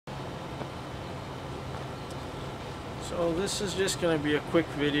So this is just going to be a quick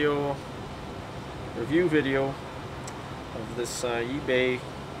video, review video of this eBay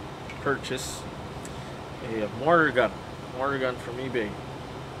purchase, a mortar gun from eBay.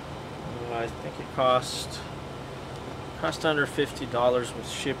 I think it cost under $50 with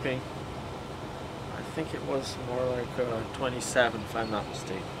shipping. I think it was more like 27 if I'm not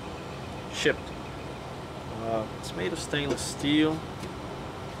mistaken. Shipped. It's made of stainless steel.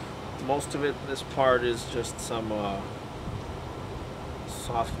 Most of it, this part is just some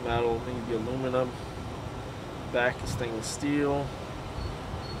soft metal, maybe aluminum. Back is stainless steel.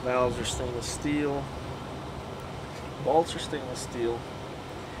 Valves are stainless steel. Bolts are stainless steel.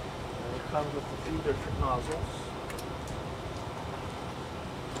 And it comes with a few different nozzles.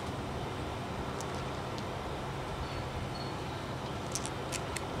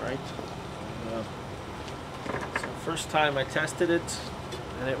 Right. So first time I tested it,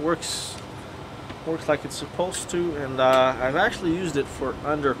 and it works like it's supposed to, and I've actually used it for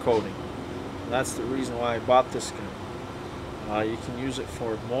undercoating. That's the reason why I bought this gun. You can use it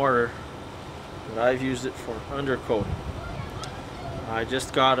for mortar, but I've used it for undercoating. I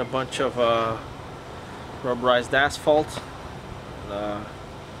just got a bunch of rubberized asphalt. And,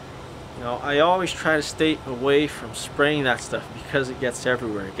 you know, I always try to stay away from spraying that stuff because it gets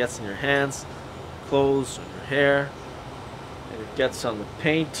everywhere. It gets in your hands, clothes, on your hair. It gets on the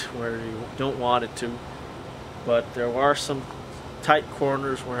paint where you don't want it to. But there are some tight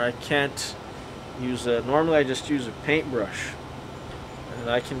corners where I can't use a... Normally I just use a paintbrush, and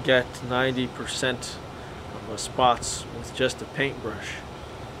I can get 90% of the spots with just a paintbrush.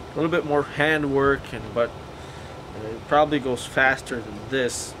 A little bit more hand work, but it probably goes faster than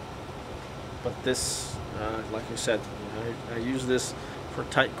this. But this, like I said, I use this for a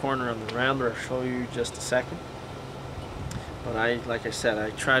tight corner on the rounder. I'll show you just a second. But like I said,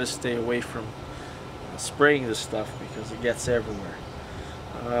 I try to stay away from spraying this stuff because it gets everywhere.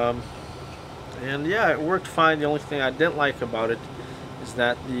 And yeah, it worked fine. The only thing I didn't like about it is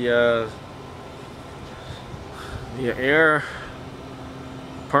that the air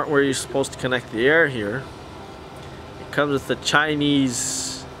part where you're supposed to connect the air here, it comes with the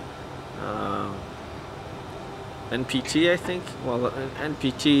Chinese NPT, I think. Well,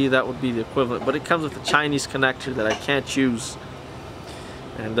 NPT, that would be the equivalent, but it comes with a Chinese connector that I can't use.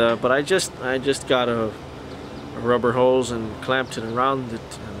 And but I just got a rubber hose and clamped it around it,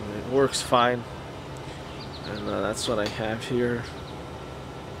 and it works fine. And that's what I have here.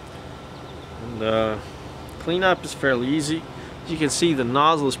 And cleanup is fairly easy. As you can see, the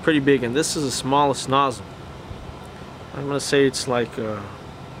nozzle is pretty big, and this is the smallest nozzle. I'm gonna say it's like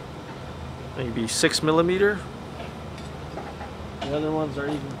maybe 6 millimeter. The other ones are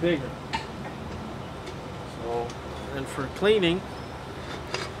even bigger. So, and for cleaning,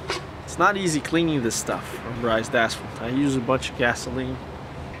 it's not easy cleaning this stuff, rubberized asphalt. I use a bunch of gasoline,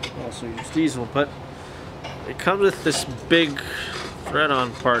 also use diesel, but it comes with this big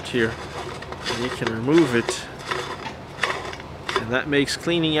thread-on part here, and you can remove it, and that makes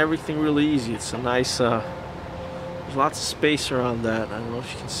cleaning everything really easy. It's a nice, there's lots of space around that. I don't know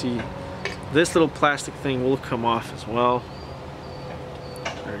if you can see. This little plastic thing will come off as well.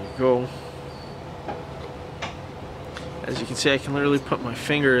 There you go. As you can see, I can literally put my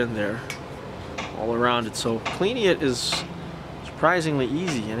finger in there all around it. So cleaning it is surprisingly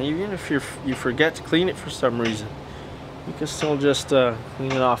easy, and even if you forget to clean it for some reason, you can still just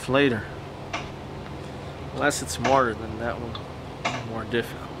clean it off later. Unless it's mortar, then that will be more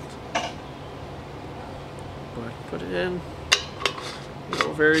difficult. But put it in. You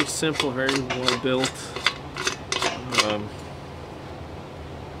know, very simple, very well built.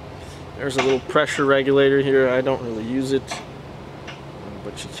 There's a little pressure regulator here. I don't really use it,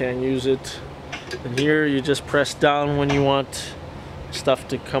 but you can use it. And here you just press down when you want stuff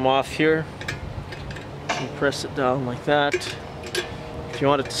to come off here. You press it down like that. If you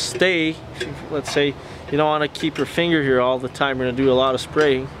want it to stay, let's say you don't want to keep your finger here all the time, you're going to do a lot of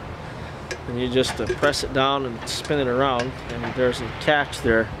spraying, and you just press it down and spin it around, and there's a catch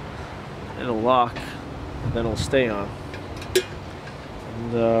there. It'll lock, and then it'll stay on.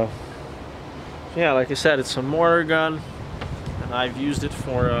 And yeah, like I said, it's a mortar gun, and I've used it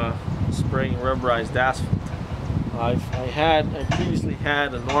for spraying rubberized asphalt. I previously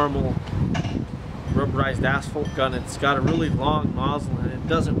had a normal rubberized asphalt gun. It's got a really long nozzle, and it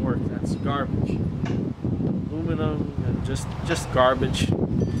doesn't work. That's garbage. Aluminum and just garbage.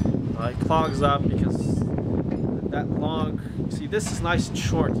 It clogs up because that long. See, this is nice and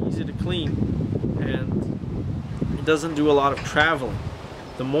short, easy to clean, and it doesn't do a lot of traveling.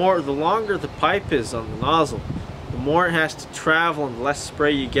 The longer the pipe is on the nozzle, the more it has to travel and the less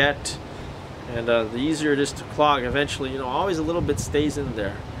spray you get, and the easier it is to clog. Eventually, you know, always a little bit stays in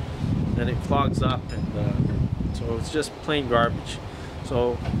there, then it clogs up, and so it's just plain garbage.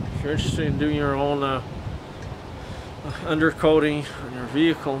 So if you're interested in doing your own undercoating on your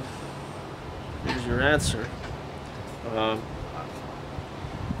vehicle, here's your answer.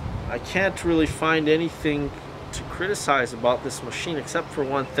 I can't really find anything to criticize about this machine except for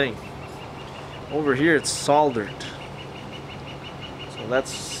one thing. Over here it's soldered, so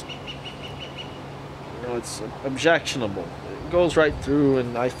that's, you know, it's objectionable. It goes right through,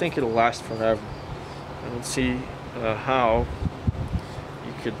 and I think it'll last forever. I don't see how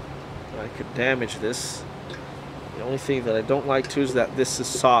I could damage this. The only thing that I don't like too is that this is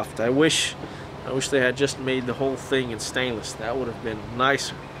soft. I wish they had just made the whole thing in stainless. That would have been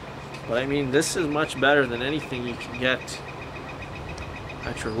nicer. But I mean, this is much better than anything you can get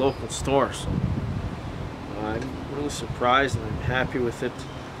at your local store. So I'm really surprised, and I'm happy with it.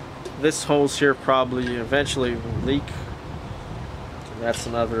 This hose here probably eventually will leak. So that's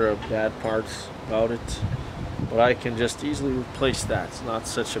another bad part about it. But I can just easily replace that. It's not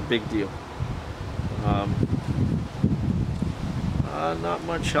such a big deal. Not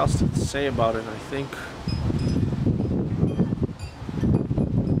much else to say about it, I think.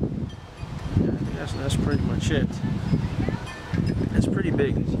 Yeah, I think that's pretty much it. It's pretty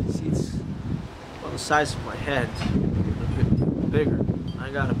big. As you can see, it's about the size of my head, a bit bigger. I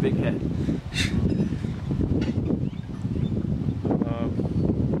got a big head.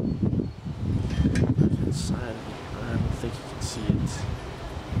 Inside, I don't think you can see it.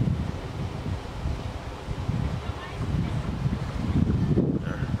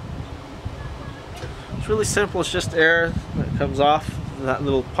 It's really simple. It's just air that comes off that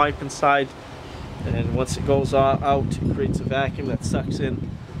little pipe inside, and once it goes out, it creates a vacuum that sucks in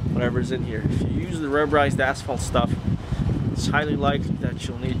whatever's in here. If you use the rubberized asphalt stuff, it's highly likely that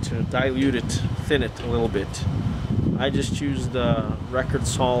you'll need to dilute it, thin it a little bit. I just used Record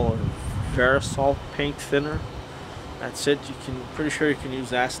Sol or Verisol paint thinner. That's it. Pretty sure you can use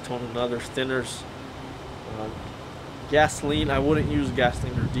acetone and other thinners. Gasoline, I wouldn't use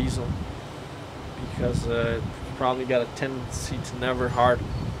gasoline or diesel, because it's probably got a tendency to never harden.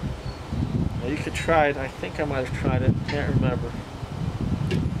 Now, you could try it. I think I might have tried it. Can't remember.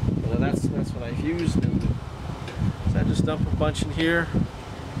 But that's what I've used. So I just dump a bunch in here.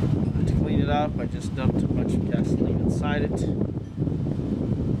 To clean it up, I just dumped a bunch of gasoline inside it. Some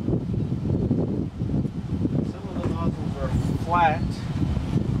of the nozzles are flat.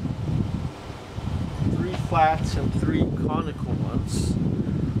 3 flats and 3 conical ones.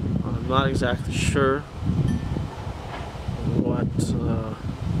 I'm not exactly sure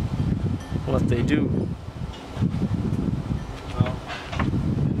what they do. Well,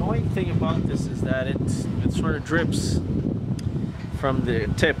 the annoying thing about this is that it sort of drips from the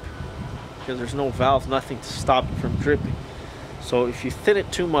tip, because there's no valve, nothing to stop it from dripping. So if you thin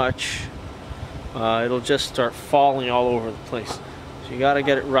it too much, it'll just start falling all over the place. So you got to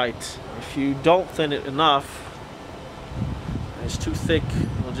get it right. If you don't thin it enough, and it's too thick,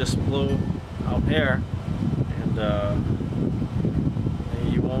 it'll just blow out air, and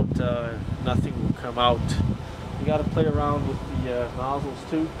you won't, nothing will come out. You got to play around with the nozzles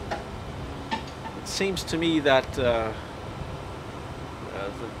too. It seems to me that the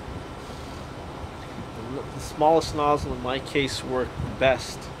smallest nozzle in my case worked the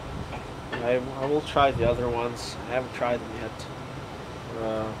best. I will try the other ones. I haven't tried them yet.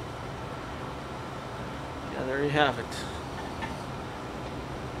 Yeah, there you have it.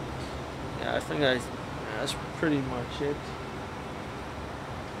 Yeah, I think that's pretty much it.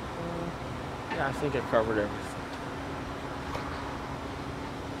 Yeah, I think I covered everything.